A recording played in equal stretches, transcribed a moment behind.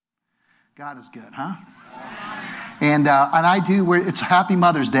God is good, huh? And I do. It's Happy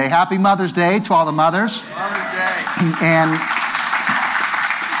Mother's Day. Happy Mother's Day to all the mothers. Mother's Day.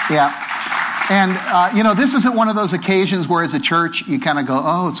 And this isn't one of those occasions where, as a church, you kind of go,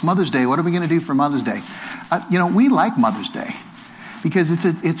 "Oh, it's Mother's Day. What are we going to do for Mother's Day?" We like Mother's Day because it's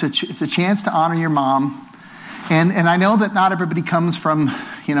a chance to honor your mom. And I know that not everybody comes from,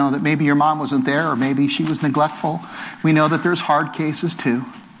 that maybe your mom wasn't there or maybe she was neglectful. We know that there's hard cases too.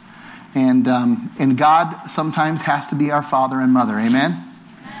 And God sometimes has to be our father and mother. Amen?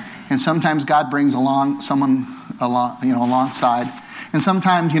 And sometimes God brings someone alongside. And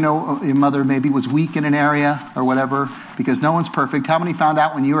sometimes, your mother maybe was weak in an area or whatever, because no one's perfect. How many found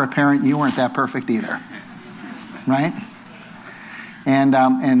out when you were a parent you weren't that perfect either? Right?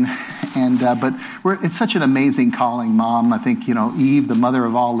 But it's such an amazing calling, Mom. I think, Eve, the mother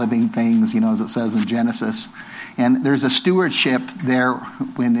of all living things, as it says in Genesis. And there's a stewardship there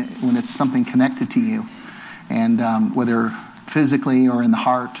when it's something connected to you. And whether physically or in the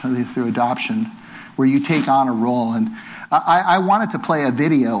heart through adoption, where you take on a role. And I wanted to play a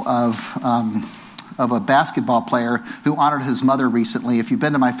video of a basketball player who honored his mother recently. If you've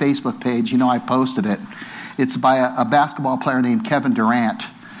been to my Facebook page, I posted it. It's by a basketball player named Kevin Durant,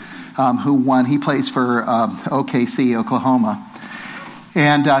 who won. He plays for OKC, Oklahoma.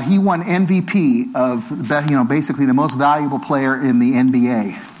 And he won MVP of, basically the most valuable player in the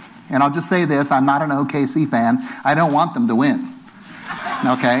NBA. And I'll just say this, I'm not an OKC fan. I don't want them to win.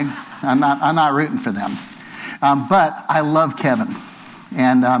 Okay? I'm not rooting for them. But I love Kevin.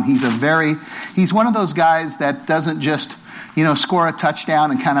 And he's one of those guys that doesn't just, score a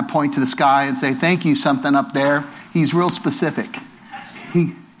touchdown and kind of point to the sky and say, "Thank you, something up there." He's real specific.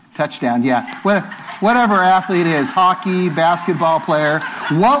 Touchdown, yeah. Whatever athlete is, hockey, basketball player,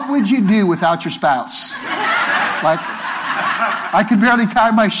 what would you do without your spouse? Like, I could barely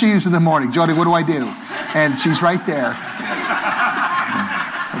tie my shoes in the morning. Jody, what do I do? And she's right there.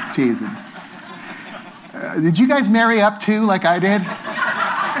 I'm teasing. Did you guys marry up too, like I did?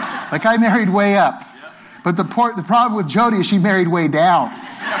 Like I married way up. But the problem with Jody is she married way down.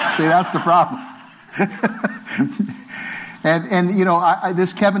 See, that's the problem. And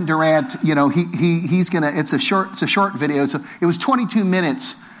this Kevin Durant, he's gonna. It's a short video. So it was 22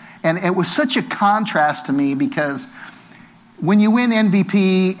 minutes, and it was such a contrast to me because when you win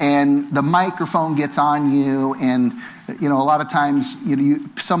MVP and the microphone gets on you, and a lot of times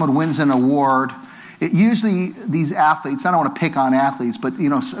someone wins an award. It usually these athletes, I don't want to pick on athletes, but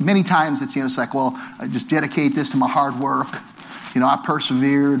many times it's like, well, I just dedicate this to my hard work. I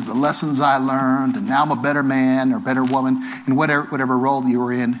persevered, the lessons I learned, and now I'm a better man or better woman in whatever role you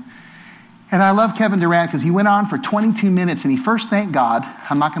were in. And I love Kevin Durant because he went on for 22 minutes and he first thanked God.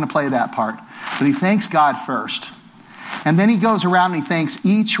 I'm not going to play that part, but he thanks God first. And then he goes around and he thanks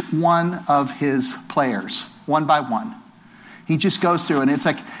each one of his players, one by one. He just goes through, and it's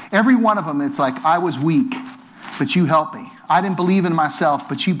like every one of them, it's like, I was weak, but you helped me. I didn't believe in myself,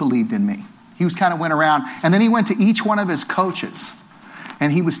 but you believed in me. He was kind of went around, and then he went to each one of his coaches,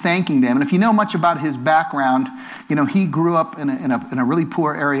 and he was thanking them. And if you know much about his background, he grew up in a really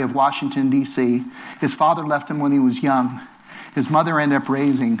poor area of Washington, D.C. His father left him when he was young. His mother ended up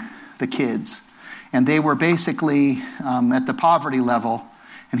raising the kids, and they were basically at the poverty level.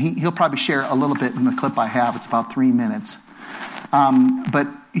 And he'll probably share a little bit in the clip I have. It's about 3 minutes. But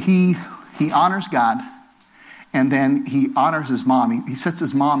he honors God, and then he honors his mom. He sets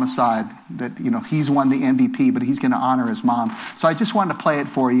his mom aside, that he's won the MVP, but he's going to honor his mom. So I just wanted to play it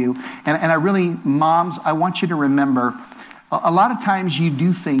for you. And I really, moms, I want you to remember, a lot of times you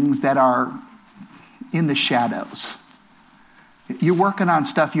do things that are in the shadows. You're working on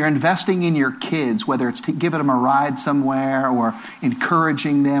stuff. You're investing in your kids, whether it's giving them a ride somewhere or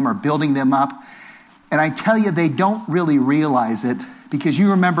encouraging them or building them up. And I tell you, they don't really realize it because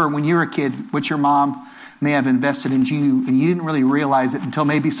you remember when you were a kid what your mom may have invested in you, and you didn't really realize it until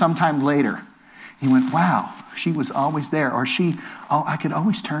maybe sometime later. You went, wow, she was always there, or I could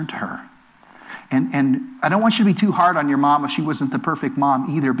always turn to her. And I don't want you to be too hard on your mom if she wasn't the perfect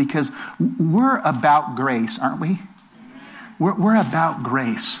mom either, because we're about grace, aren't we? We're about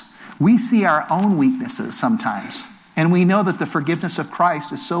grace. We see our own weaknesses sometimes, and we know that the forgiveness of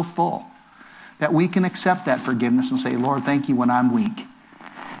Christ is so full that we can accept that forgiveness and say, Lord, thank you when I'm weak.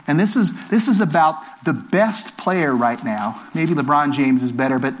 And this is about the best player right now. Maybe LeBron James is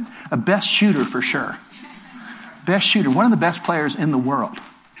better, but a best shooter for sure. Best shooter, one of the best players in the world.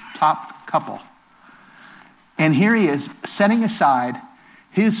 Top couple. And here he is setting aside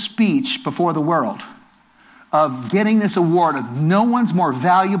his speech before the world of getting this award of no one's more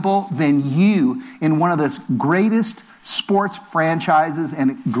valuable than you in one of the greatest sports franchises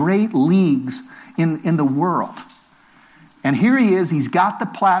and great leagues in the world. And here he is, he's got the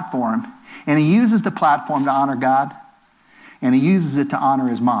platform, and he uses the platform to honor God, and he uses it to honor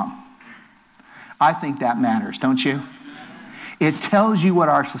his mom. I think that matters, don't you? It tells you what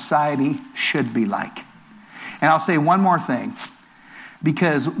our society should be like. And I'll say one more thing,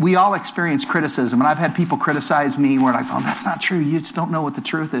 because we all experience criticism, and I've had people criticize me where like, oh, that's not true. You just don't know what the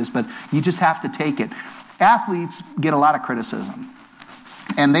truth is, but you just have to take it. Athletes get a lot of criticism.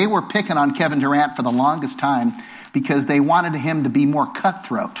 And they were picking on Kevin Durant for the longest time because they wanted him to be more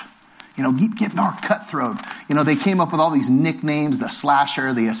cutthroat. You know, get more cutthroat. You know, they came up with all these nicknames, the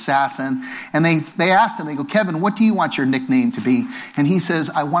slasher, the assassin. And they asked him, they go, Kevin, what do you want your nickname to be? And he says,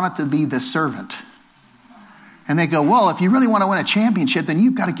 I want it to be the servant. And they go, well, if you really want to win a championship, then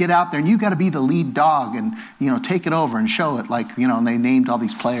you've got to get out there and you've got to be the lead dog and, you know, take it over and show it like, you know, and they named all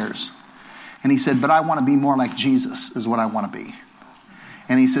these players. And he said, but I want to be more like Jesus is what I want to be.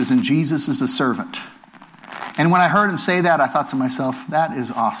 And he says, and Jesus is a servant. And when I heard him say that, I thought to myself, that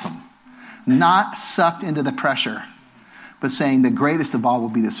is awesome. Not sucked into the pressure, but saying the greatest of all will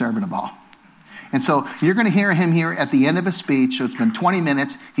be the servant of all. And so you're going to hear him here at the end of his speech. So it's been 20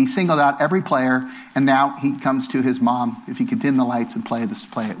 minutes. He singled out every player, and now he comes to his mom. If he could dim the lights and play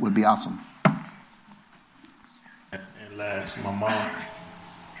it would be awesome. And last, my mom.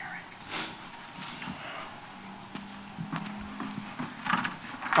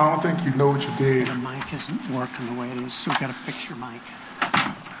 I don't think you know what you did. The mic isn't working the way it is, so we got to fix your mic.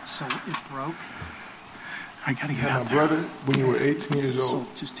 So it broke. I got to get out my there. brother, when you were 18 years old.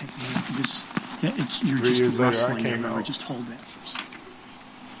 So just take a minute. Just, yeah, you're 3 just years later, I rustling came everywhere. out. Just hold that for a second.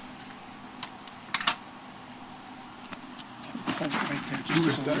 Hold it right there.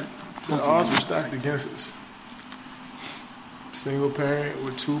 Just hold it. The odds were stacked against us. Single parent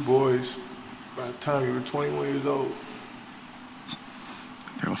with 2 boys by the time you were 21 years old.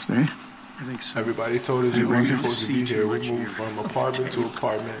 They'll stay. I think so. Everybody told us we weren't supposed to be here. We moved from apartment to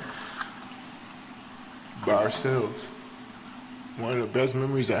apartment by ourselves. One of the best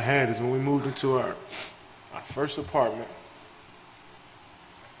memories I had is when we moved into our first apartment.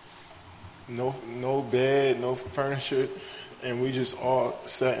 No bed, no furniture, and we just all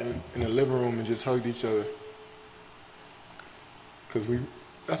sat in the living room and just hugged each other. Because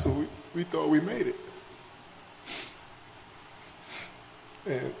that's what we thought we made it.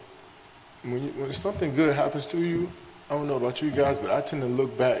 And when something good happens to you, I don't know about you guys, but I tend to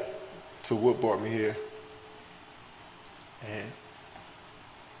look back to what brought me here. And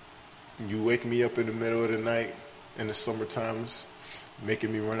you wake me up in the middle of the night in the summer times,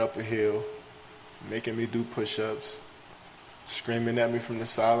 making me run up a hill, making me do push-ups, screaming at me from the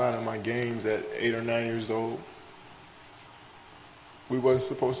sideline of my games at 8 or 9 years old. We wasn't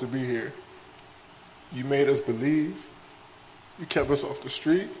supposed to be here. You made us believe. You kept us off the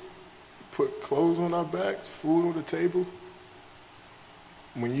street, put clothes on our backs, food on the table.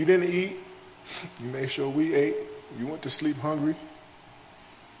 When you didn't eat, you made sure we ate. You went to sleep hungry.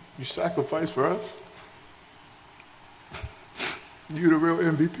 You sacrificed for us. You the real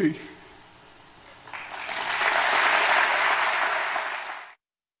MVP.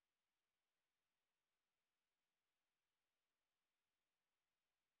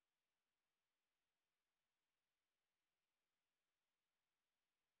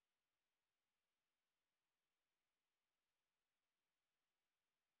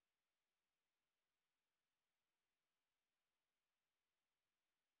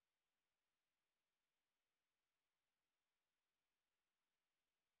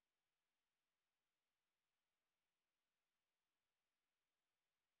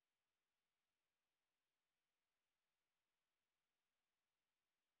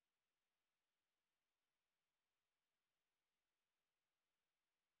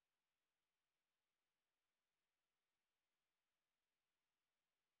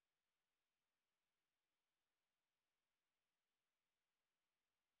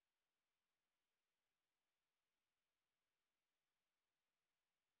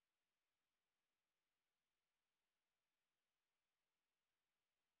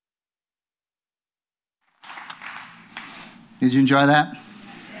 Did you enjoy that?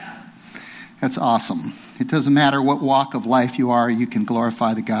 Yeah. That's awesome. It doesn't matter what walk of life you are, you can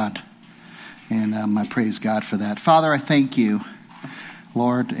glorify the God. And I praise God for that. Father, I thank you,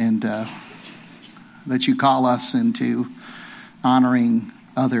 Lord, and that you call us into honoring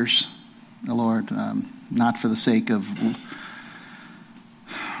others, Lord, not for the sake of,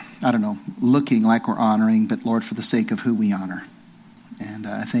 looking like we're honoring, but, Lord, for the sake of who we honor. And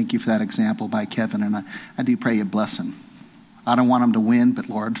I thank you for that example by Kevin, and I do pray you bless him. I don't want him to win, but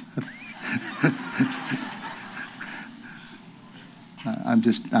Lord,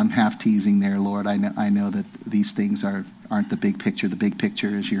 I'm half teasing there, Lord. I know that these things aren't the big picture. The big picture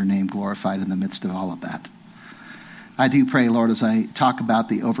is your name glorified in the midst of all of that. I do pray, Lord, as I talk about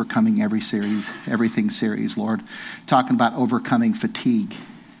the Overcoming Everything series, Lord, talking about overcoming fatigue,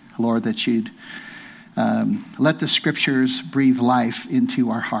 Lord, that you'd let the scriptures breathe life into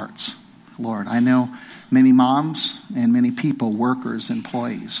our hearts, Lord. I know many moms and many people, workers,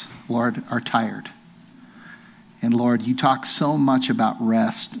 employees, Lord, are tired. And Lord, you talk so much about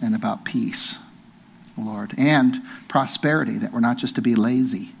rest and about peace, Lord, and prosperity, that we're not just to be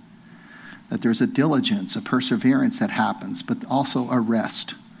lazy, that there's a diligence, a perseverance that happens, but also a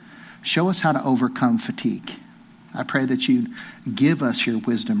rest. Show us how to overcome fatigue. I pray that you'd give us your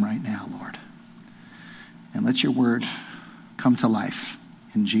wisdom right now, Lord. And let your word come to life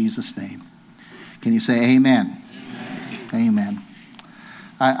in Jesus' name. Can you say amen? Amen. Amen.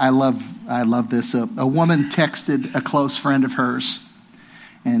 I love this. A woman texted a close friend of hers,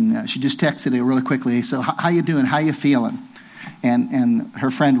 and she just texted it really quickly. So, how you doing? How you feeling? And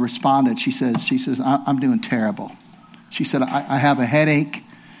her friend responded. She says, I'm doing terrible. She said, I have a headache.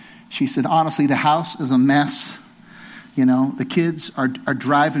 She said, honestly, the house is a mess. You know, the kids are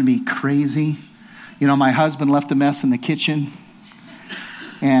driving me crazy. You know, my husband left a mess in the kitchen.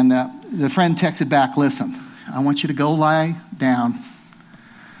 And the friend texted back, listen, I want you to go lie down.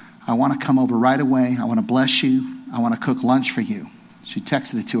 I want to come over right away. I want to bless you. I want to cook lunch for you. She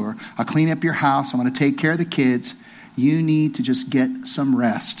texted it to her. I'll clean up your house. I want to take care of the kids. You need to just get some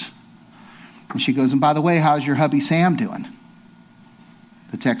rest. And she goes, and by the way, how's your hubby Sam doing?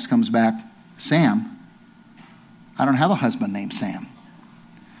 The text comes back, Sam? I don't have a husband named Sam.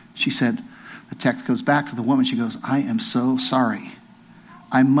 She said, the text goes back to the woman. She goes, I am so sorry.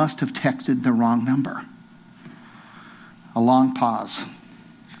 I must have texted the wrong number. A long pause.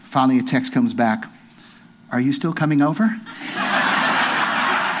 Finally, a text comes back. Are you still coming over?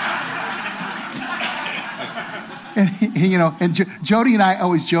 And Jody and I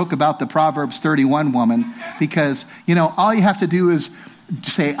always joke about the Proverbs 31 woman because, all you have to do is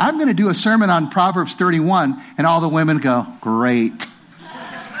say, I'm going to do a sermon on Proverbs 31, and all the women go, great.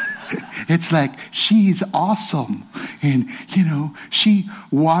 It's like, she's awesome. And, she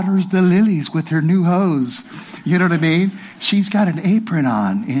waters the lilies with her new hose. You know what I mean? She's got an apron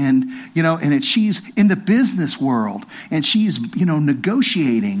on and she's in the business world and she's,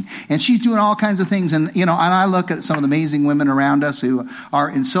 negotiating and she's doing all kinds of things. And, and I look at some of the amazing women around us who are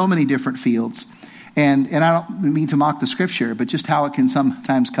in so many different fields. And I don't mean to mock the scripture, but just how it can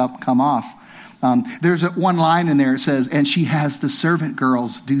sometimes come off. There's one line in there that says, and she has the servant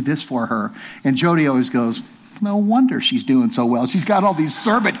girls do this for her. And Jody always goes, no wonder she's doing so well. She's got all these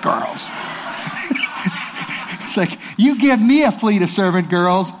servant girls. It's like, you give me a fleet of servant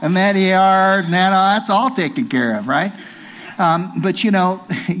girls, and that yard, and that's all taken care of, right? But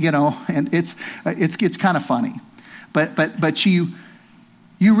and it's kind of funny. But you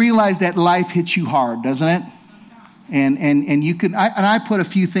realize that life hits you hard, doesn't it? And you can, I put a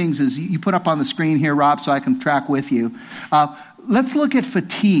few things as you put up on the screen here, Rob, so I can track with you. Let's look at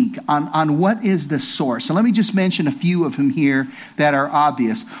fatigue on what is the source. So let me just mention a few of them here that are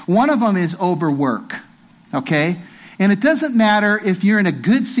obvious. One of them is overwork, okay? And it doesn't matter if you're in a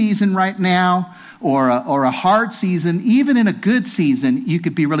good season right now or a hard season. Even in a good season, you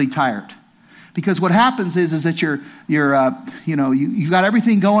could be really tired. Because what happens is that you've got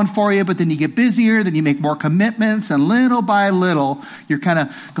everything going for you, but then you get busier, then you make more commitments, and little by little, you're kind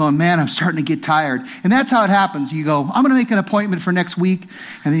of going, man, I'm starting to get tired. And that's how it happens. You go, I'm going to make an appointment for next week,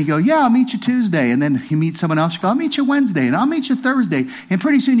 and then you go, yeah, I'll meet you Tuesday, and then you meet someone else, you go, I'll meet you Wednesday, and I'll meet you Thursday, and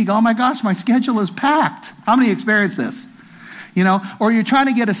pretty soon you go, oh my gosh, my schedule is packed. How many experience this? Or you're trying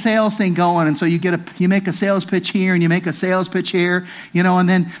to get a sales thing going, and so you make a sales pitch here, and you make a sales pitch here, and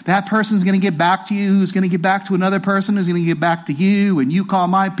then that person's going to get back to you, who's going to get back to another person, who's going to get back to you, and you call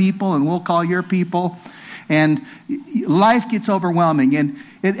my people, and we'll call your people, and life gets overwhelming, and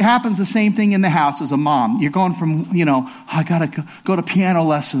it happens the same thing in the house as a mom. You're going from, I got to go to piano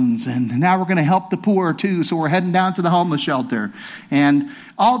lessons, and now we're going to help the poor too, so we're heading down to the homeless shelter. And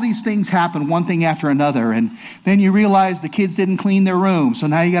all these things happen, one thing after another, and then you realize the kids didn't clean their room, so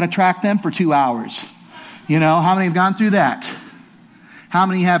now you got to track them for 2 hours. How many have gone through that? How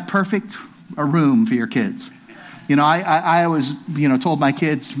many have a room for your kids? I always, told my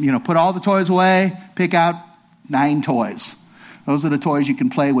kids, put all the toys away, pick out 9 toys. Those are the toys you can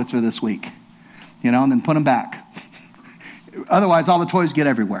play with for this week, and then put them back. Otherwise, all the toys get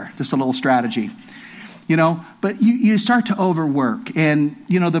everywhere. Just a little strategy, But you start to overwork. And,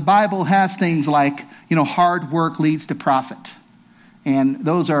 the Bible has things like, hard work leads to profit. And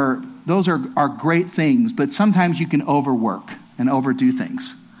those are great things. But sometimes you can overwork. and overdo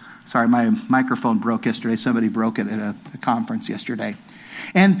things. Sorry, my microphone broke yesterday. Somebody broke it at a conference yesterday.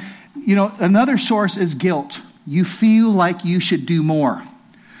 And, another source is guilt. You feel like you should do more.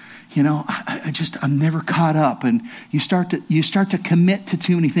 I'm never caught up. And you start to commit to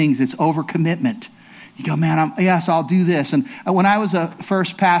too many things. It's overcommitment. You go, man, I'll do this. And when I was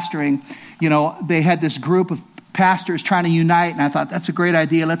first pastoring, they had this group of pastors trying to unite, and I thought that's a great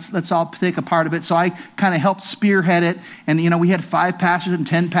idea. Let's all take a part of it. So I kind of helped spearhead it, and we had 5 pastors and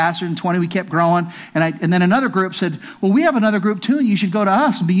 10 pastors and 20. We kept growing, and then another group said, "Well, we have another group too, and you should go to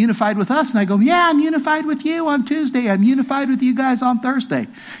us and be unified with us." And I go, "Yeah, I'm unified with you on Tuesday. I'm unified with you guys on Thursday.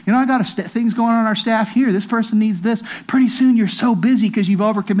 I got things going on our staff here. This person needs this." Pretty soon, you're so busy because you've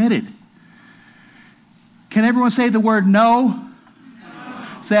overcommitted. Can everyone say the word no? No.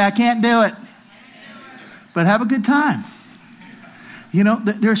 Say, "I can't do it." But have a good time.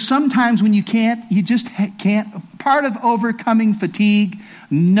 There's sometimes when you just can't. Part of overcoming fatigue,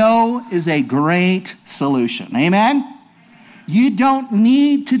 no is a great solution. Amen? You don't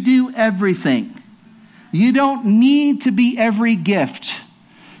need to do everything. You don't need to be every gift.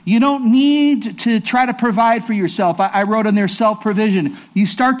 You don't need to try to provide for yourself. I wrote in there self-provision. You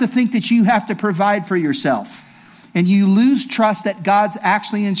start to think that you have to provide for yourself. And you lose trust that God's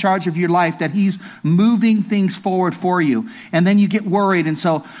actually in charge of your life, that He's moving things forward for you. And then you get worried. And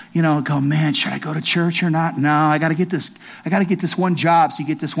so, go, man, should I go to church or not? No, I got to get this one job. So you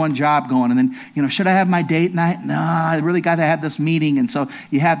get this one job going. And then, should I have my date night? No, I really got to have this meeting. And so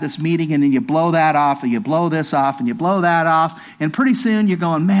you have this meeting, and then you blow that off, and you blow this off, and you blow that off. And pretty soon you're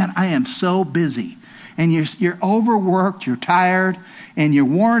going, man, I am so busy. And you're overworked, you're tired, and you're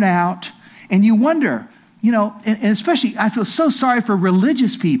worn out. And you wonder, and especially, I feel so sorry for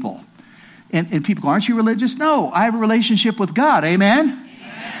religious people. And people go, "Aren't you religious?" No, I have a relationship with God. Amen?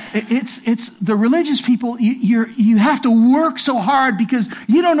 Amen. It's the religious people, you have to work so hard because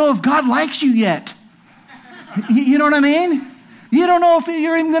you don't know if God likes you yet. You know what I mean? You don't know if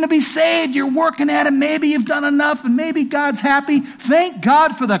you're even going to be saved. You're working at it. Maybe you've done enough, and maybe God's happy. Thank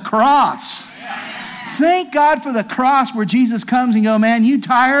God for the cross. Thank God for the cross where Jesus comes and go, "Man, you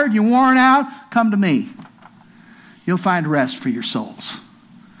tired? You're worn out? Come to me. You'll find rest for your souls."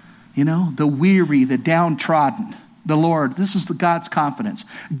 The weary, the downtrodden, the Lord. This is God's confidence.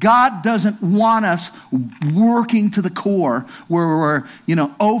 God doesn't want us working to the core where we're,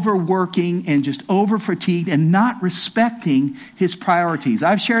 overworking and just over-fatigued and not respecting His priorities.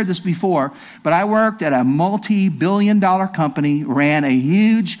 I've shared this before, but I worked at a multi-billion-dollar company, ran a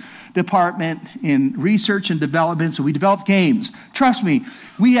huge department in research and development, so we developed games. Trust me,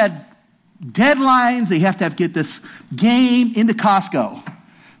 we had deadlines. They have to get this game into Costco.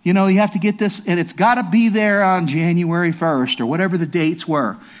 You have to get this, and it's got to be there on January 1st or whatever the dates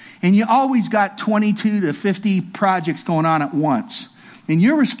were. And you always got 22 to 50 projects going on at once. And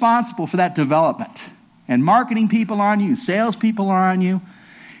you're responsible for that development. And marketing people are on you, sales people are on you.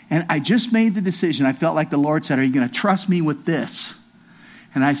 And I just made the decision. I felt like the Lord said, "Are you going to trust me with this?"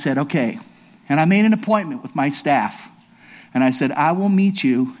 And I said, "Okay." And I made an appointment with my staff. And I said, "I will meet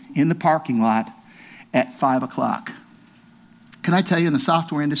you in the parking lot at 5 o'clock. Can I tell you, in the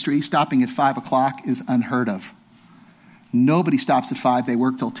software industry, stopping at 5 o'clock is unheard of. Nobody stops at 5. They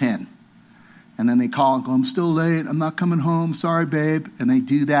work till 10. And then they call and go, "I'm still late. I'm not coming home. Sorry, babe." And they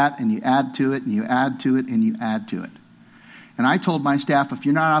do that, and you add to it, and you add to it, and you add to it. And I told my staff, if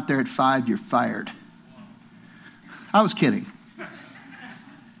you're not out there at 5, you're fired. I was kidding.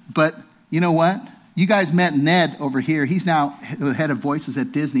 But you know what? You guys met Ned over here. He's now the head of voices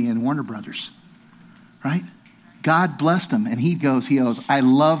at Disney and Warner Brothers, right? God blessed him. And he goes, "I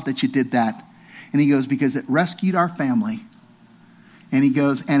love that you did that." And he goes, "Because it rescued our family." And he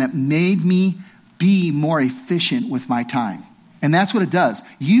goes, "And it made me be more efficient with my time." And that's what it does.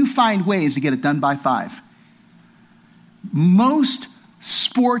 You find ways to get it done by 5. Most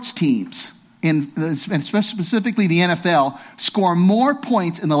sports teams, and specifically the NFL, score more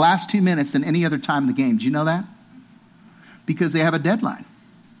points in the last 2 minutes than any other time in the game. Do you know that? Because they have a deadline,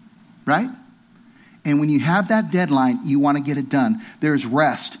 right? And when you have that deadline, you want to get it done. There's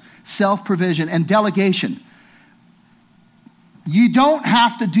rest, self-provision, and delegation. You don't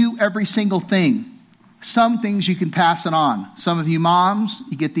have to do every single thing. Some things you can pass it on. Some of you moms,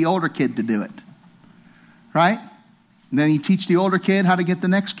 you get the older kid to do it, right? And then you teach the older kid how to get the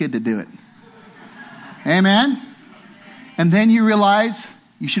next kid to do it. Amen? And then you realize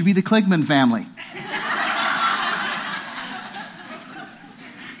you should be the Kligman family.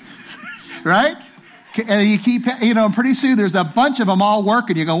 Right? And you keep, pretty soon there's a bunch of them all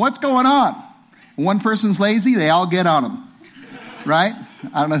working. You go, "What's going on?" One person's lazy, they all get on them. Right?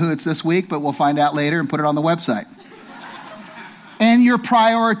 I don't know who it's this week, but we'll find out later and put it on the website. And your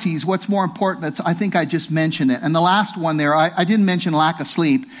priorities, what's more important? I think I just mentioned it. And the last one there, I didn't mention lack of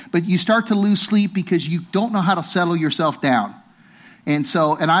sleep, but you start to lose sleep because you don't know how to settle yourself down. And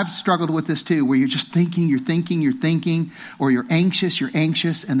I've struggled with this too, where you're just thinking, or you're anxious,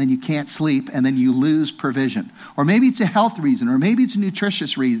 and then you can't sleep, and then you lose provision. Or maybe it's a health reason, or maybe it's a nutrition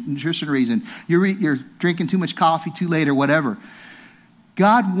reason. You're drinking too much coffee too late or whatever.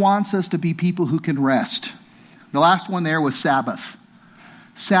 God wants us to be people who can rest. The last one there was Sabbath.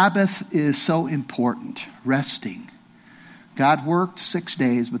 Sabbath is so important, resting. God worked 6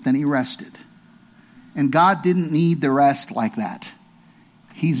 days, but then he rested. And God didn't need the rest like that.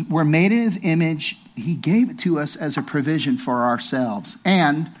 We're made in his image. He gave it to us as a provision for ourselves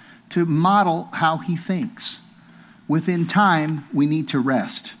and to model how he thinks. Within time, we need to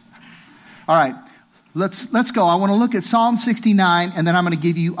rest. All right, let's go. I want to look at Psalm 69, and then I'm going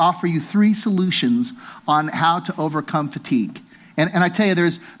to offer you 3 solutions on how to overcome fatigue. And I tell you,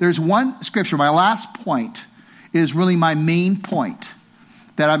 there's one scripture. My last point is really my main point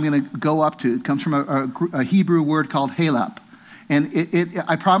that I'm going to go up to. It comes from a Hebrew word called halap. And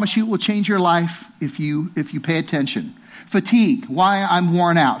I promise you it will change your life if you pay attention. Fatigue, why I'm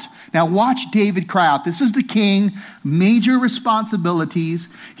worn out. Now watch David cry out. This is the king, major responsibilities.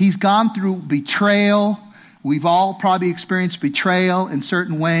 He's gone through betrayal. We've all probably experienced betrayal in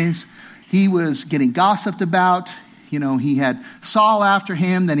certain ways. He was getting gossiped about. He had Saul after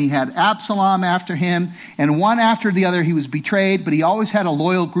him, then he had Absalom after him, and one after the other he was betrayed, but he always had a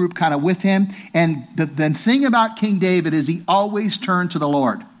loyal group kind of with him. And the thing about King David is he always turned to the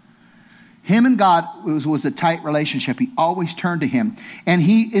Lord. Him and God was a tight relationship. He always turned to him. And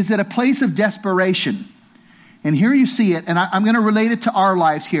he is at a place of desperation. And here you see it, and I'm going to relate it to our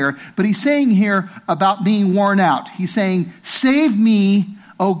lives here, but he's saying here about being worn out. He's saying, save me,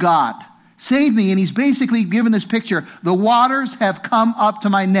 O God. Save me. And he's basically given this picture. The waters have come up to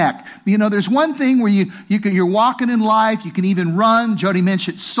my neck. There's one thing where you're walking in life. You can even run. Jody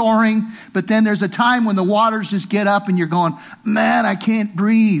mentioned soaring. But then there's a time when the waters just get up and you're going, man, I can't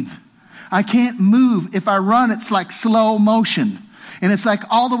breathe. I can't move. If I run, it's like slow motion. And it's like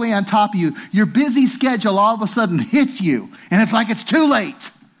all the way on top of you. Your busy schedule all of a sudden hits you. And it's like it's too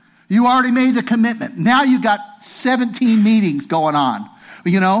late. You already made the commitment. Now you got 17 meetings going on.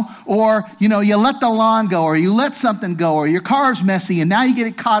 Or you let the lawn go, or you let something go, or your car's messy, and now you get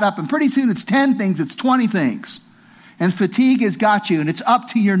it caught up, and pretty soon it's 10 things, it's 20 things. And fatigue has got you, and it's up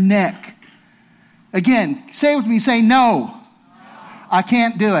to your neck. Again, say it with me, say no. I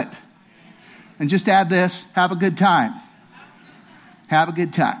can't do it. And just add this, have a good time. Have a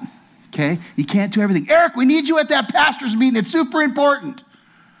good time. Okay? You can't do everything. Eric, we need you at that pastor's meeting. It's super important.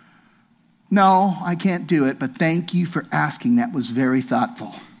 No, I can't do it, but thank you for asking. That was very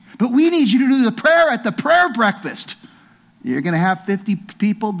thoughtful. But we need you to do the prayer at the prayer breakfast. You're going to have 50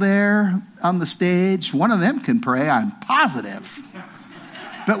 people there on the stage. One of them can pray, I'm positive.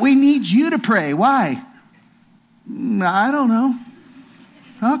 But we need you to pray. Why? I don't know.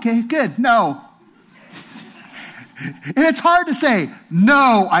 Okay, good. No. And it's hard to say,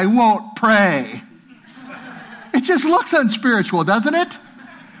 no, I won't pray. It just looks unspiritual, doesn't it?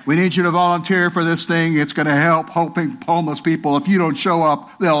 We need you to volunteer for this thing. It's going to help homeless people. If you don't show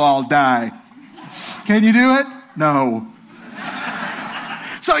up, they'll all die. Can you do it? No.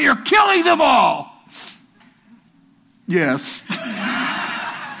 So you're killing them all. Yes.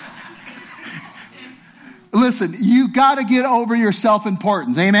 Listen, you got to get over your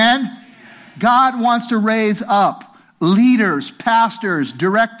self-importance. Amen? God wants to raise up leaders, pastors,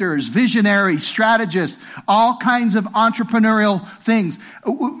 directors, visionaries, strategists, all kinds of entrepreneurial things.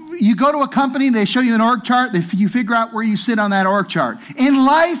 You go to a company, they show you an org chart, you figure out where you sit on that org chart. In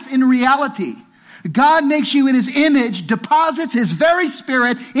life, in reality, God makes you in his image, deposits his very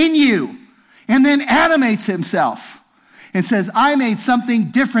spirit in you, and then animates himself and says, I made something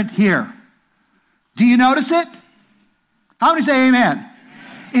different here. Do you notice it? How many say amen? Amen.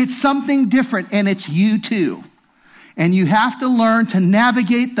 It's something different, and it's you too. And you have to learn to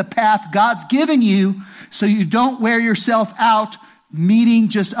navigate the path God's given you so you don't wear yourself out meeting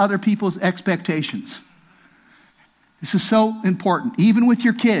just other people's expectations. This is so important. Even with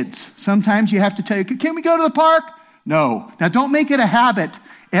your kids, sometimes you have to tell you, can we go to the park? No. Now don't make it a habit.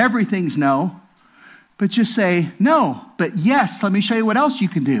 Everything's no. But just say, no, but yes, let me show you what else you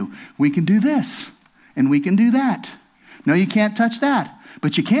can do. We can do this, and we can do that. No, you can't touch that,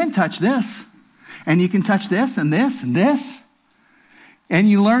 but you can touch this. And you can touch this and this and this. And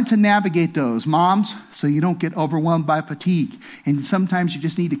you learn to navigate those, moms, so you don't get overwhelmed by fatigue. And sometimes you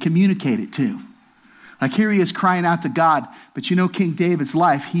just need to communicate it too. Like here he is crying out to God. But King David's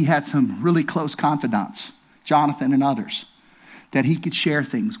life, he had some really close confidants, Jonathan and others. that he could share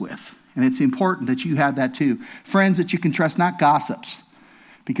things with. And it's important that you have that too. Friends that you can trust, not gossips,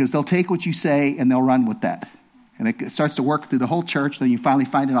 because they'll take what you say and they'll run with that. And it starts to work through the whole church. Then you finally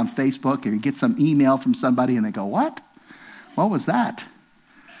find it on Facebook, or you get some email from somebody and they go, what? What was that?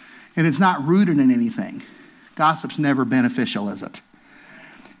 And it's not rooted in anything. Gossip's never beneficial, is it?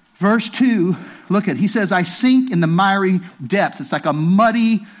 Verse 2, look at, he says, I sink in the miry depths. It's like a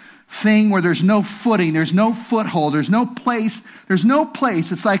muddy thing where there's no footing, there's no foothold, there's no place.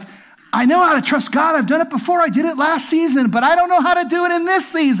 It's like, I know how to trust God. I've done it before. I did it last season, but I don't know how to do it in this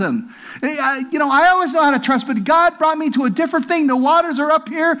season. I always know how to trust, but God brought me to a different thing. The waters are up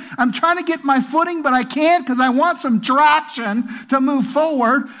here. I'm trying to get my footing, but I can't because I want some traction to move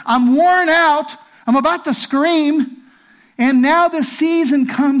forward. I'm worn out. I'm about to scream. And now the season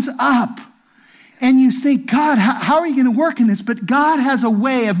comes up. And you think, God, how are you going to work in this? But God has a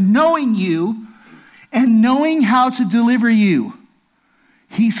way of knowing you and knowing how to deliver you.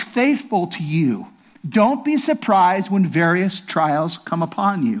 He's faithful to you. Don't be surprised when various trials come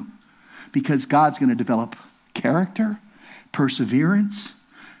upon you, because God's going to develop character, perseverance,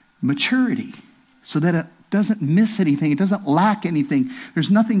 maturity, so that it doesn't miss anything. It doesn't lack anything.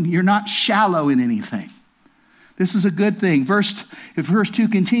 There's nothing, you're not shallow in anything. This is a good thing. If verse 2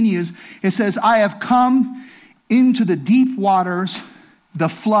 continues, it says, I have come into the deep waters, the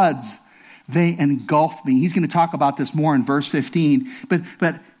floods, they engulfed me. He's going to talk about this more in verse 15.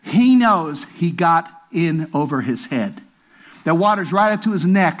 But he knows he got in over his head. The water's right up to his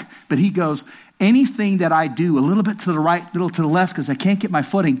neck, but he goes, anything that I do, a little bit to the right, a little to the left, because I can't get my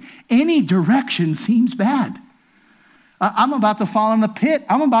footing, any direction seems bad. I'm about to fall in the pit.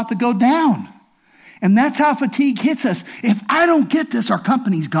 I'm about to go down. And that's how fatigue hits us. If I don't get this, our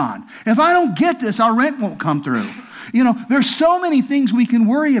company's gone. If I don't get this, our rent won't come through. There's so many things we can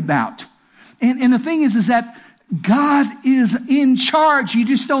worry about. And the thing is that God is in charge. You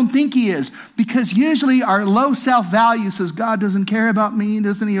just don't think he is. Because usually our low self-value says, God doesn't care about me,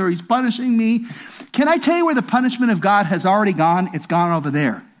 doesn't he? Or he's punishing me. Can I tell you where the punishment of God has already gone? It's gone over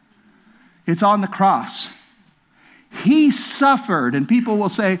there. It's on the cross. He suffered. And people will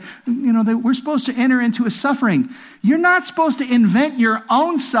say, that we're supposed to enter into his suffering. You're not supposed to invent your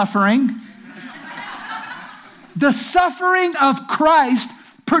own suffering. The suffering of Christ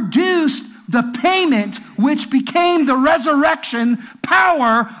produced the payment which became the resurrection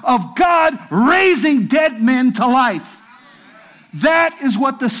power of God raising dead men to life. That is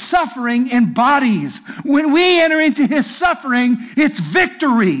what the suffering embodies. When we enter into his suffering, it's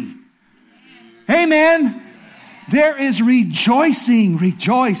victory. Amen. There is rejoicing.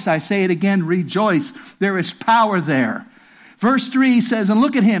 Rejoice. I say it again, rejoice. There is power there. Verse 3 says, and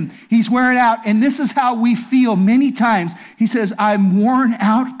look at him. He's wearing out. And this is how we feel many times. He says, I'm worn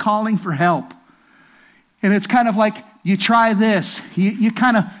out calling for help. And it's kind of like you try this. You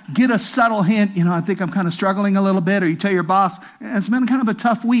kind of get a subtle hint. I think I'm kind of struggling a little bit. Or you tell your boss, it's been kind of a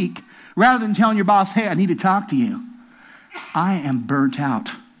tough week. Rather than telling your boss, hey, I need to talk to you. I am burnt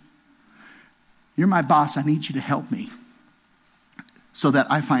out. You're my boss. I need you to help me so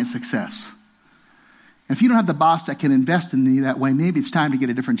that I find success. And if you don't have the boss that can invest in you that way, maybe it's time to get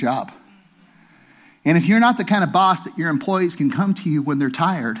a different job. And if you're not the kind of boss that your employees can come to you when they're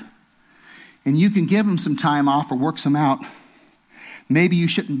tired and you can give them some time off or work some out, maybe you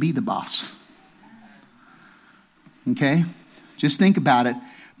shouldn't be the boss. Okay? Just think about it.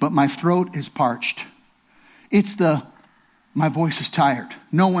 But my throat is parched. My voice is tired.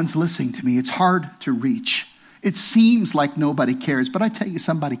 No one's listening to me. It's hard to reach. It seems like nobody cares, but I tell you,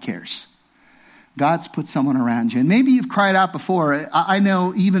 somebody cares. God's put someone around you. And maybe you've cried out before. I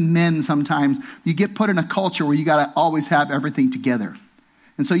know even men sometimes, you get put in a culture where you got to always have everything together.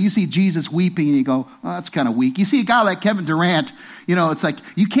 And so you see Jesus weeping and you go, oh, that's kind of weak. You see a guy like Kevin Durant, it's like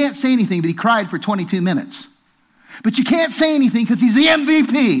you can't say anything, but he cried for 22 minutes. But you can't say anything because he's the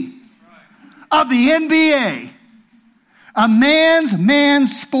MVP of the NBA. A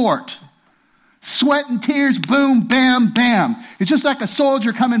man's sport. Sweat and tears, boom, bam, bam. It's just like a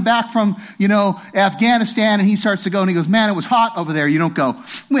soldier coming back from, Afghanistan, and he starts to go, and he goes, man, it was hot over there. You don't go,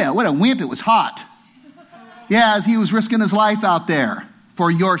 well, what a wimp, it was hot. Yeah, as he was risking his life out there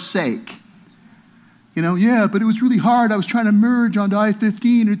for your sake. Yeah, but it was really hard. I was trying to merge onto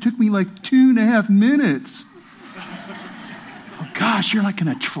I-15, and it took me like 2.5 minutes. Oh, gosh, you're like in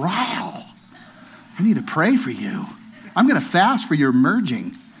a trial. I need to pray for you. I'm going to fast for your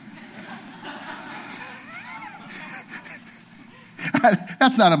merging.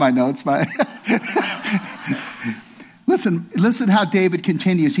 That's not in my notes. Listen how David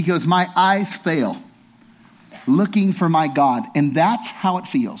continues. He goes, my eyes fail, looking for my God. And that's how it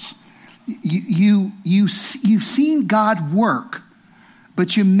feels. you've seen God work,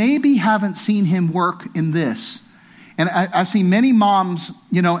 but you maybe haven't seen him work in this. And I've seen many moms,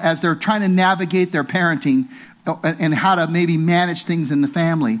 as they're trying to navigate their parenting and how to maybe manage things in the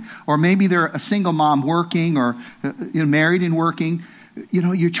family, or maybe they're a single mom working or married and working.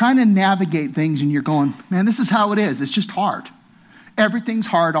 You're trying to navigate things and you're going, man, this is how it is. It's just hard. Everything's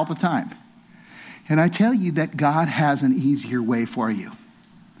hard all the time. And I tell you that God has an easier way for you.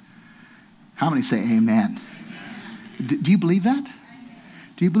 How many say amen? Do you believe that?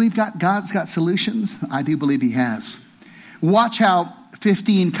 Do you believe God's got solutions? I do believe he has. Watch how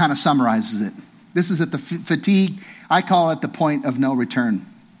 15 kind of summarizes it. This is at the fatigue. I call it the point of no return.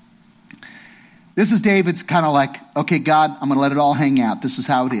 This is David's kind of like, okay, God, I'm going to let it all hang out. This is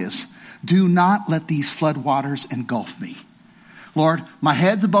how it is. Do not let these flood waters engulf me. Lord, my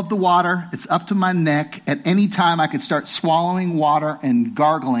head's above the water. It's up to my neck. At any time I could start swallowing water and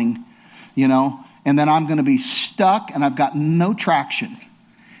gargling, and then I'm going to be stuck and I've got no traction.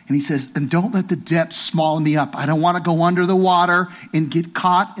 And he says, and don't let the depths swallow me up. I don't want to go under the water and get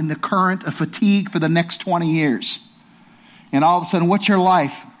caught in the current of fatigue for the next 20 years. And all of a sudden, what's your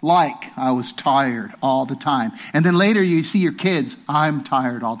life like? I was tired all the time. And then later you see your kids, I'm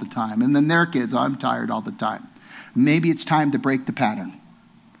tired all the time. And then their kids, I'm tired all the time. Maybe it's time to break the pattern.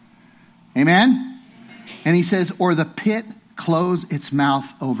 Amen? And he says, or the pit close its mouth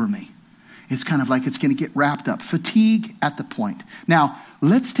over me. It's kind of like it's going to get wrapped up. Fatigue at the point. Now,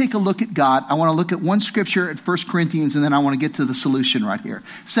 let's take a look at God. I want to look at one scripture at 1 Corinthians, and then I want to get to the solution right here.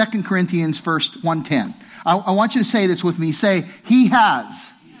 2 Corinthians 1:10. I want you to say this with me. Say, he has.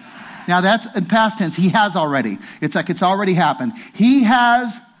 Now, that's in past tense. He has already. It's like it's already happened. He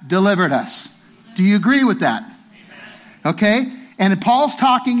has delivered us. Do you agree with that? Okay? And Paul's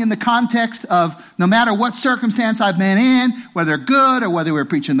talking in the context of no matter what circumstance I've been in, whether good or whether we're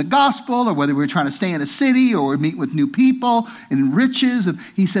preaching the gospel or whether we're trying to stay in a city or we meet with new people and riches. And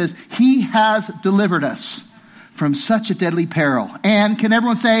he says, he has delivered us from such a deadly peril. And can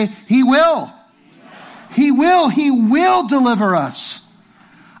everyone say, he will? He will. He will deliver us.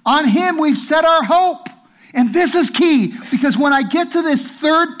 On him we've set our hope. And this is key, because when I get to this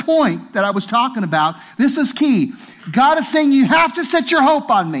third point that I was talking about, this is key. God is saying you have to set your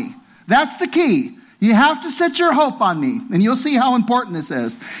hope on me. That's the key. You have to set your hope on me. And you'll see how important this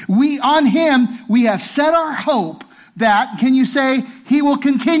is. On him, we have set our hope that, can you say, he will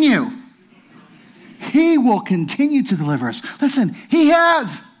continue? He will continue to deliver us. Listen, he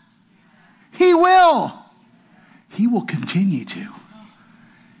has. He will. He will continue to.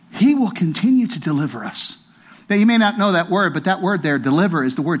 He will continue to deliver us. Now, you may not know that word, but that word there, deliver,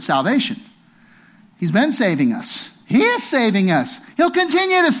 is the word salvation. He's been saving us. He is saving us. He'll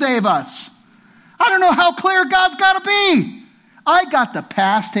continue to save us. I don't know how clear God's got to be. I got the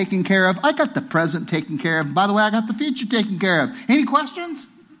past taken care of. I got the present taken care of. By the way, I got the future taken care of. Any questions?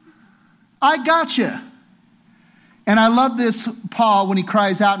 I got you. And I love this, Paul, when he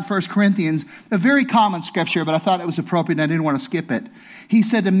cries out in 1 Corinthians, a very common scripture, but I thought it was appropriate and I didn't want to skip it. He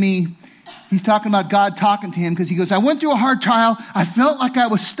said to me, he's talking about God talking to him, because he goes, I went through a hard trial. I felt like I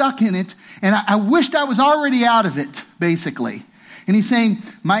was stuck in it, and I wished I was already out of it, basically. And he's saying,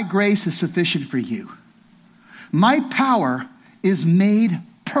 my grace is sufficient for you. My power is made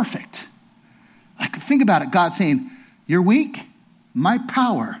perfect. Like, think about it. God saying, you're weak. My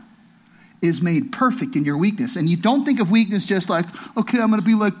power is made perfect in your weakness. And you don't think of weakness just like, okay, I'm going to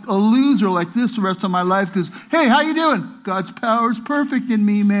be like a loser like this the rest of my life because, hey, how you doing? God's power is perfect in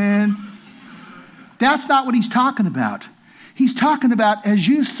me, man. That's not what he's talking about. He's talking about as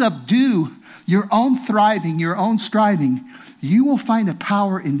you subdue your own thriving, your own striving, you will find a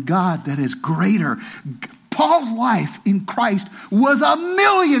power in God that is greater. Paul's life in Christ was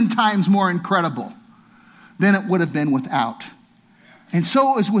 1,000,000 times more incredible than it would have been without. And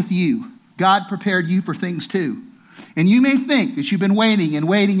so it is with you. God prepared you for things too. And you may think that you've been waiting and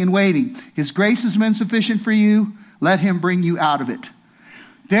waiting and waiting. His grace has been sufficient for you. Let him bring you out of it.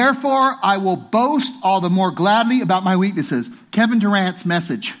 Therefore, I will boast all the more gladly about my weaknesses. Kevin Durant's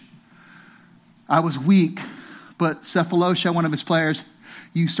message. I was weak, but Cephalosha, one of his players,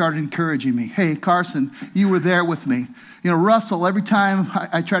 you started encouraging me. Hey, Carson, you were there with me. Russell, every time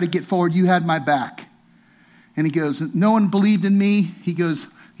I try to get forward, you had my back. And he goes, no one believed in me. He goes,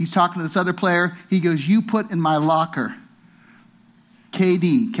 he's talking to this other player. He goes, you put in my locker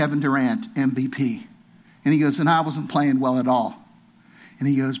KD, Kevin Durant, MVP. And he goes, and I wasn't playing well at all. And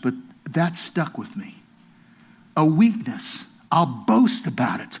he goes, but that stuck with me. A weakness. I'll boast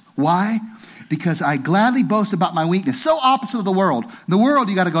about it. Why? because I gladly boast about my weakness. So opposite of the world. In the world,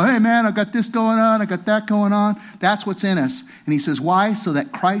 you got to go, hey man, I got this going on, I got that going on. That's what's in us. And he says, why? So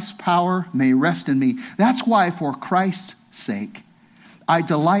that Christ's power may rest in me. That's why, for Christ's sake, I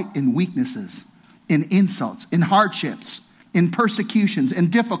delight in weaknesses, in insults, in hardships, in persecutions, in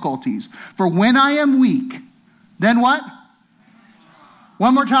difficulties. For when I am weak, then what?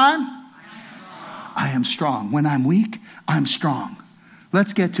 One more time. I am strong. When I'm weak, I'm strong.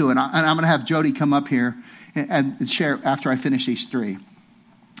 Let's get to it. And I'm going to have Jody come up here and share after I finish these three.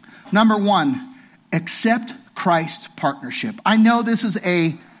 Number one, accept Christ's partnership. I know this is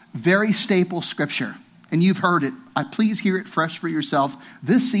a very staple scripture, and you've heard it. Please hear it fresh for yourself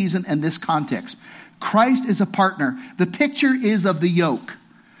this season and this context. Christ is a partner. The picture is of the yoke.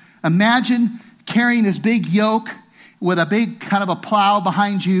 Imagine carrying this big yoke with a big kind of a plow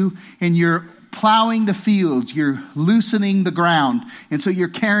behind you, and you're plowing the fields, you're loosening the ground, and so you're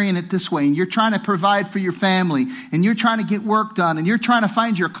carrying it this way, and you're trying to provide for your family, and you're trying to get work done, and you're trying to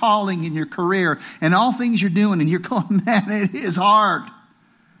find your calling in your career, and all things you're doing, and you're going, man, it is hard.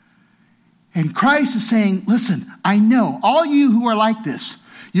 And Christ is saying, listen, I know all you who are like this,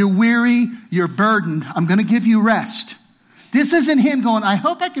 you're weary, you're burdened, I'm going to give you rest. This isn't him going, I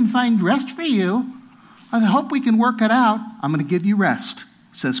hope I can find rest for you. I hope we can work it out. I'm going to give you rest,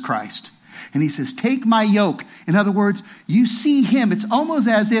 says Christ. And he says, take my yoke. In other words, you see him. It's almost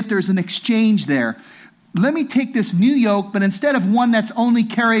as if there's an exchange there. Let me take this new yoke, but instead of one that's only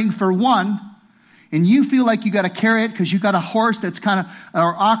carrying for one, and you feel like you got to carry it because you got a horse that's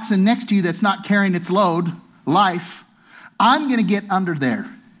or oxen next to you that's not carrying its load, life, I'm going to get under there.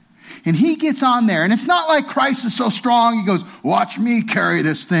 And he gets on there. And it's not like Christ is so strong. He goes, watch me carry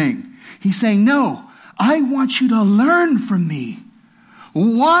this thing. He's saying, no, I want you to learn from me.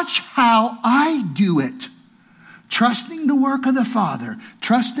 Watch how I do it. Trusting the work of the Father,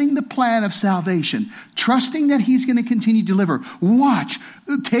 trusting the plan of salvation, trusting that he's going to continue to deliver. Watch,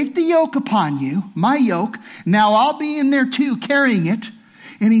 take the yoke upon you, my yoke. Now I'll be in there too, carrying it.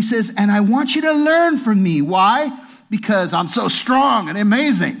 And he says, and I want you to learn from me. Why? Because I'm so strong and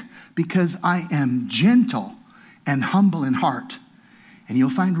amazing. Because I am gentle and humble in heart. And you'll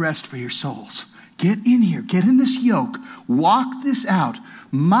find rest for your souls. Get in here. Get in this yoke. Walk this out.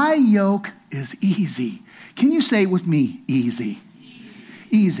 My yoke is easy. Can you say it with me? Easy.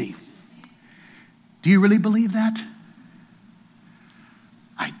 Easy. Do you really believe that?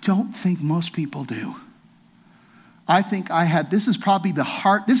 I don't think most people do. I think this is probably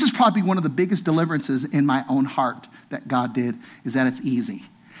one of the biggest deliverances in my own heart that God did, is that it's easy.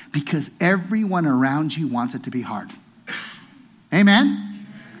 Because everyone around you wants it to be hard. Amen?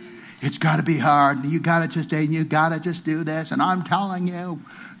 It's got to be hard. You got to just do this. And I'm telling you,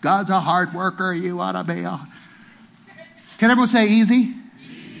 God's a hard worker. You ought to be. Can everyone say easy?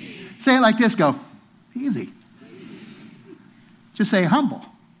 Easy. Say it like this. Go. Easy. Just say humble.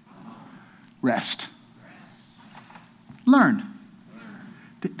 Rest. Learn.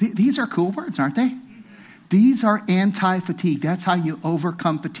 These are cool words, aren't they? These are anti-fatigue. That's how you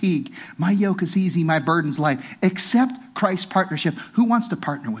overcome fatigue. My yoke is easy, my burden's light. Accept Christ's partnership. Who wants to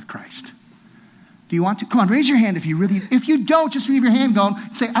partner with Christ? Do you want to? Come on, raise your hand if you don't, just leave your hand going.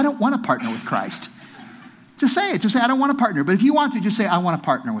 Say, I don't want to partner with Christ. Just say it. Just say, I don't want to partner. But if you want to, just say, I want to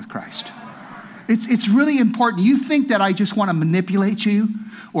partner with Christ. It's really important. You think that I just want to manipulate you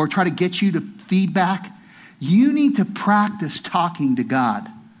or try to get you to feedback. You need to practice talking to God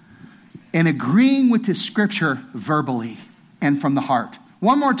and agreeing with his scripture verbally and from the heart.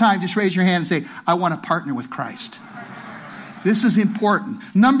 One more time, just raise your hand and say, I want to partner with Christ. This is important.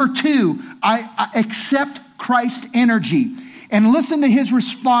 Number two, I accept Christ's energy. And listen to his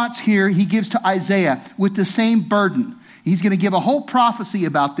response here he gives to Isaiah with the same burden. He's going to give a whole prophecy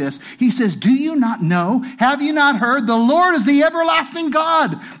about this. He says, do you not know? Have you not heard? The Lord is the everlasting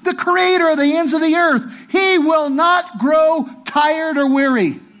God, the creator of the ends of the earth. He will not grow tired or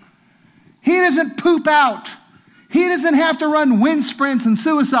weary. He doesn't poop out. He doesn't have to run wind sprints and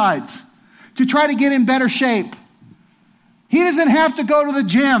suicides to try to get in better shape. He doesn't have to go to the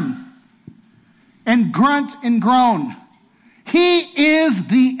gym and grunt and groan. He is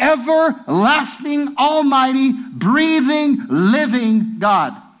the everlasting, almighty, breathing, living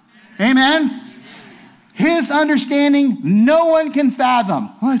God. Amen? His understanding, no one can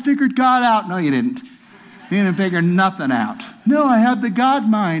fathom. Oh, I figured God out. No, you didn't. You didn't figure nothing out. No, I have the God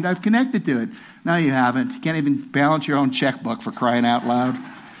mind. I've connected to it. No, you haven't. You can't even balance your own checkbook, for crying out loud.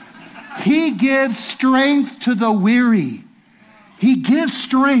 He gives strength to the weary. He gives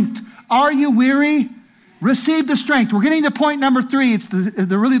strength. Are you weary? Receive the strength. We're getting to point number 3. It's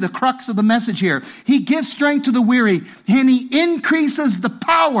really the crux of the message here. He gives strength to the weary, and he increases the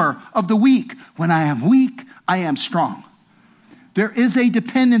power of the weak. When I am weak, I am strong. There is a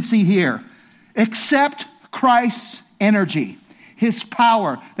dependency here. Accept Christ's energy, his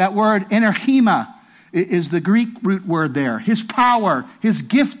power. That word energema is the Greek root word there. His power, his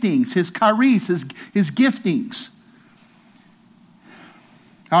giftings, his charis, his giftings.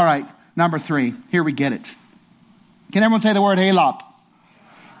 All right, number 3. Here we get it. Can everyone say the word halop?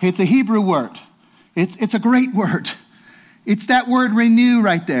 It's a Hebrew word. It's a great word. It's that word renew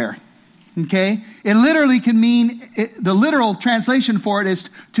right there. Okay? It literally can mean, the literal translation for it is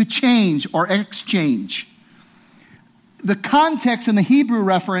to change or exchange. The context in the Hebrew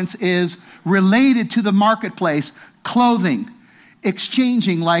reference is related to the marketplace, clothing,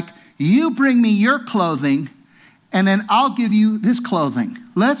 exchanging, like you bring me your clothing and then I'll give you this clothing.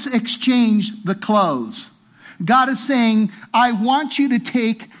 Let's exchange the clothes. God is saying, I want you to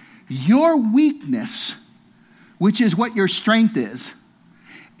take your weakness, which is what your strength is.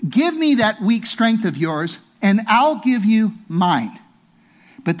 Give me that weak strength of yours, and I'll give you mine.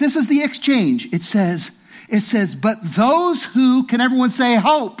 But this is the exchange. It says, but those who, can everyone say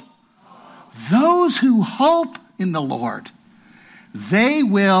hope? Those who hope in the Lord, they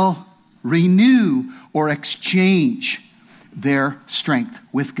will renew or exchange their strength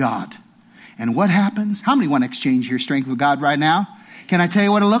with God. And what happens? How many want to exchange your strength with God right now? Can I tell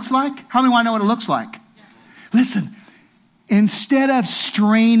you what it looks like? How many want to know what it looks like? Listen, instead of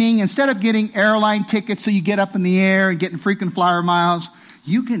straining, instead of getting airline tickets so you get up in the air and getting freaking flyer miles,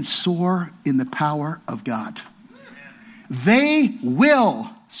 you can soar in the power of God. They will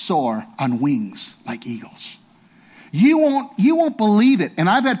soar on wings like eagles. You won't believe it. And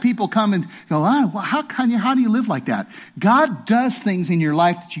I've had people come and go, how do you live like that? God does things in your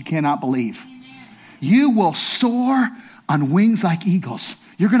life that you cannot believe. Amen. You will soar on wings like eagles.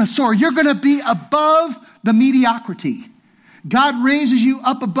 You're going to soar. You're going to be above the mediocrity. God raises you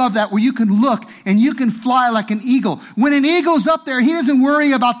up above that where you can look and you can fly like an eagle. When an eagle's up there, he doesn't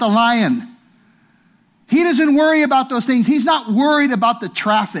worry about the lion. He doesn't worry about those things. He's not worried about the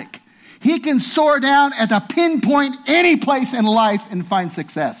traffic. He can soar down at the pinpoint any place in life and find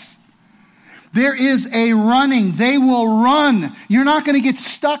success. There is a running. They will run. You're not going to get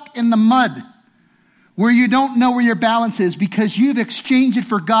stuck in the mud where you don't know where your balance is because you've exchanged it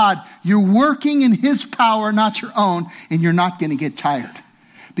for God. You're working in his power, not your own, and you're not going to get tired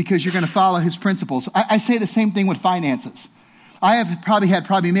because you're going to follow his principles. I say the same thing with finances. I have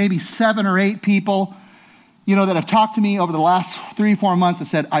probably maybe 7 or 8 people that have talked to me over the last 3-4 months and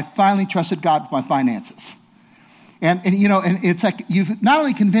said, I finally trusted God with my finances. And it's like you've not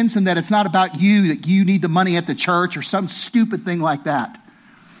only convinced them that it's not about you, that you need the money at the church or some stupid thing like that.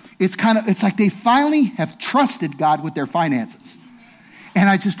 It's like they finally have trusted God with their finances. And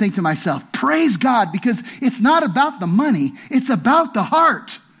I just think to myself, praise God, because it's not about the money. It's about the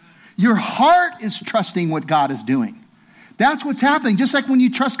heart. Your heart is trusting what God is doing. That's what's happening. Just like when you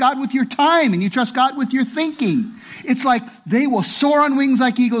trust God with your time and you trust God with your thinking. It's like they will soar on wings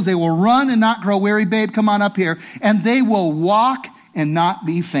like eagles. They will run and not grow weary. Babe, come on up here. And they will walk and not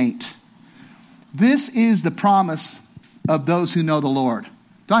be faint. This is the promise of those who know the Lord.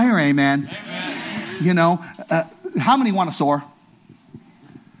 Do I hear amen? Amen. How many want to soar?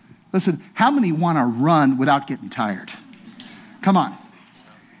 Listen, how many want to run without getting tired? Come on.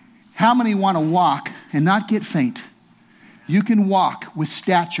 How many want to walk and not get faint? You can walk with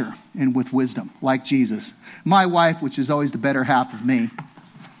stature and with wisdom, like Jesus. My wife, which is always the better half of me,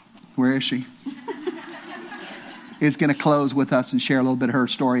 where is she? Is going to close with us and share a little bit of her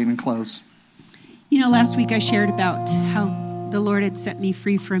story and then close. Last week I shared about how the Lord had set me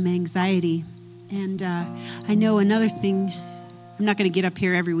free from anxiety. And I know another thing, I'm not going to get up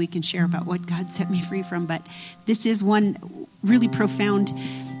here every week and share about what God set me free from, but this is one really profound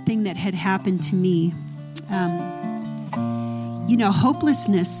thing that had happened to me.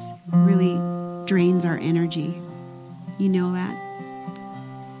 Hopelessness really drains our energy. You know that?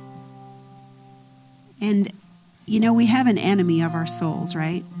 And, we have an enemy of our souls,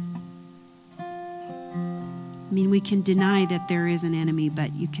 right? I mean, we can deny that there is an enemy,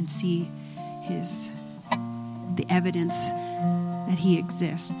 but you can see the evidence that he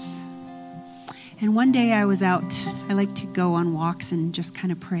exists. And one day I was out. I like to go on walks and just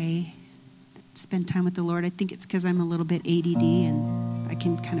kind of pray, spend time with the Lord. I think it's because I'm a little bit ADD and I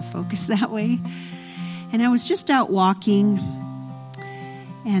can kind of focus that way. And I was just out walking,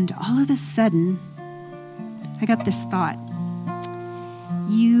 and all of a sudden, I got this thought.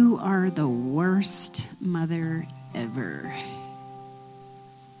 You are the worst mother ever.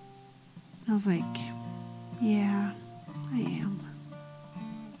 And I was like, Yeah, I am.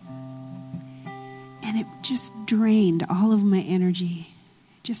 And it just drained all of my energy.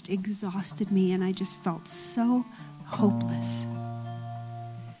 It just exhausted me, and I just felt so hopeless.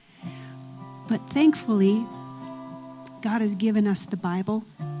 But thankfully, God has given us the Bible,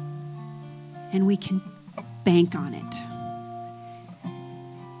 and we can bank on it.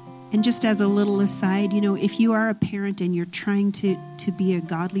 And just as a little aside, if you are a parent and you're trying to be a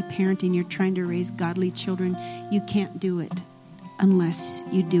godly parent and you're trying to raise godly children, you can't do it unless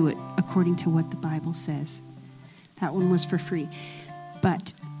you do it according to what the Bible says. That one was for free.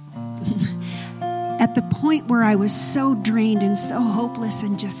 But at the point where I was so drained and so hopeless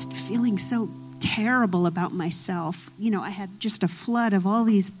and just feeling so terrible about myself, I had just a flood of all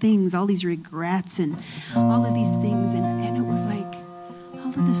these things, all these regrets and all of these things. And it was like, all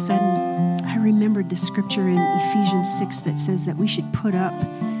of a sudden, I remembered the scripture in Ephesians 6 that says that we should put up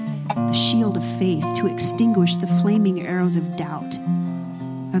the shield of faith to extinguish the flaming arrows of doubt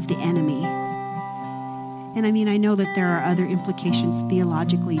of the enemy. And I know that there are other implications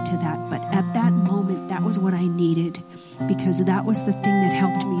theologically to that, but at that moment, that was what I needed, because that was the thing that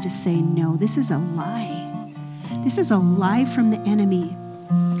helped me to say, no, this is a lie. This is a lie from the enemy.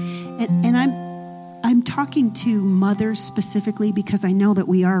 And I'm talking to mothers specifically because I know that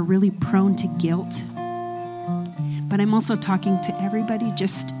we are really prone to guilt. But I'm also talking to everybody,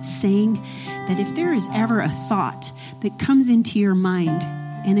 just saying that if there is ever a thought that comes into your mind,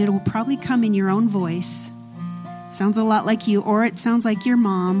 and it will probably come in your own voice, sounds a lot like you, or it sounds like your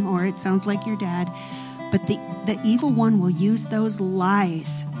mom, or it sounds like your dad, but the evil one will use those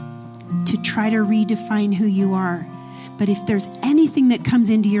lies to try to redefine who you are. But if there's anything that comes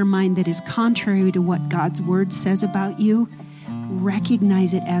into your mind that is contrary to what God's word says about you,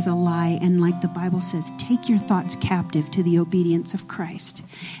 recognize it as a lie. And like the Bible says, take your thoughts captive to the obedience of Christ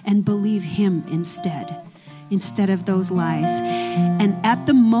and believe him instead of those lies. And at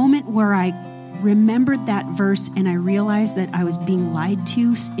the moment where I remembered that verse and I realized that I was being lied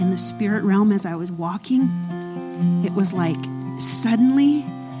to in the spirit realm as I was walking, it was like suddenly,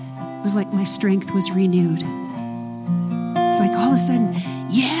 it was like my strength was renewed. It's like all of a sudden,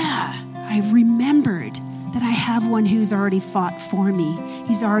 I remembered that I have one who's already fought for me.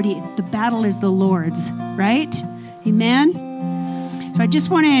 The battle is the Lord's, right? Amen? So I just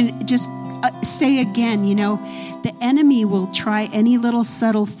want to say again, the enemy will try any little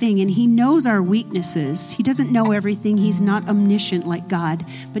subtle thing, and he knows our weaknesses. He doesn't know everything. He's not omniscient like God,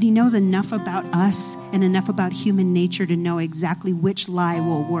 but he knows enough about us and enough about human nature to know exactly which lie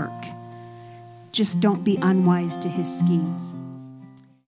will work. Just don't be unwise to his schemes.